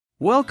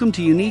Welcome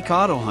to Unique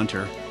Auto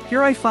Hunter.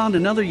 Here I found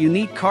another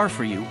unique car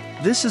for you.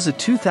 This is a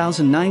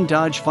 2009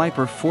 Dodge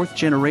Viper 4th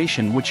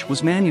generation which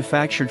was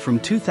manufactured from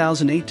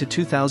 2008 to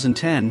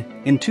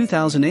 2010. In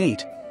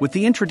 2008, with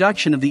the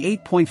introduction of the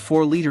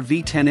 8.4-liter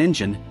V10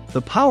 engine,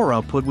 the power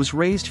output was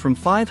raised from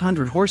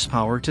 500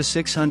 horsepower to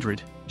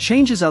 600.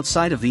 Changes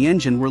outside of the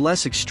engine were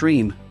less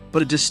extreme,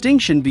 but a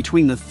distinction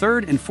between the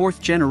 3rd and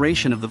 4th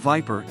generation of the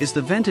Viper is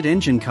the vented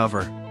engine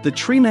cover. The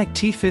Tremec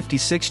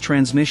T56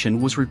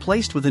 transmission was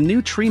replaced with a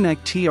new Tremec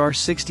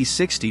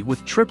TR6060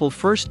 with triple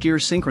first-gear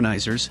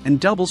synchronizers and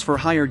doubles for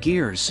higher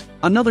gears.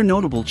 Another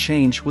notable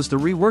change was the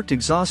reworked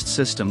exhaust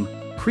system.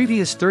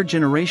 Previous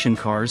 3rd-generation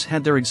cars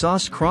had their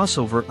exhaust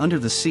crossover under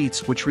the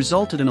seats, which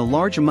resulted in a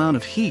large amount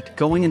of heat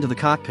going into the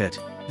cockpit.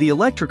 The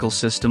electrical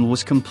system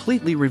was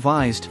completely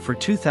revised for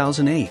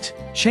 2008.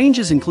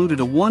 Changes included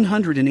a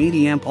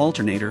 180-amp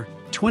alternator,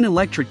 twin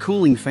electric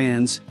cooling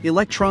fans,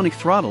 electronic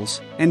throttles,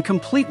 and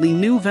completely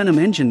new Venom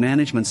engine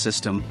management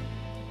system.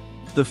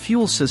 The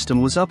fuel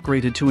system was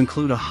upgraded to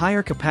include a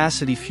higher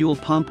capacity fuel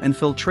pump and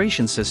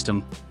filtration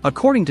system.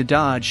 According to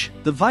Dodge,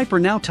 the Viper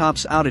now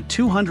tops out at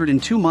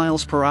 202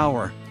 miles per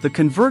hour. The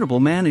convertible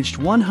managed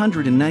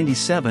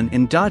 197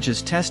 in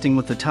Dodge's testing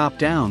with the top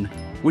down,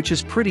 which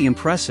is pretty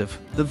impressive.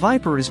 The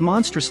Viper is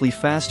monstrously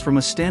fast from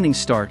a standing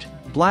start,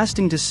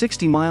 blasting to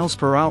 60 miles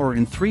per hour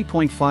in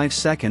 3.5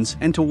 seconds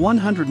and to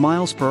 100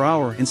 miles per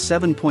hour in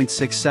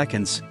 7.6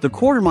 seconds. The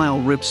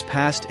quarter-mile rips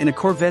passed in a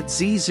Corvette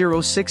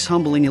Z06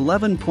 humbling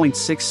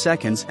 11.6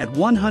 seconds at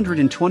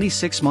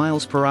 126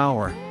 miles per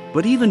hour.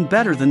 But even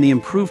better than the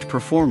improved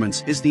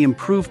performance is the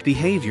improved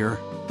behavior.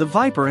 The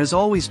Viper has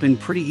always been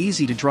pretty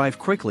easy to drive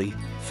quickly,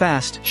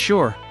 fast,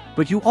 sure,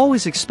 but you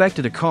always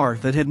expected a car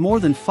that had more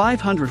than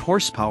 500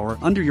 horsepower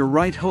under your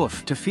right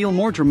hoof to feel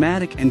more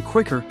dramatic and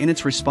quicker in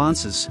its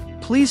responses.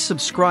 Please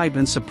subscribe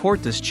and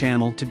support this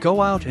channel to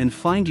go out and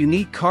find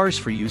unique cars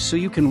for you so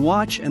you can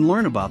watch and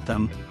learn about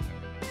them.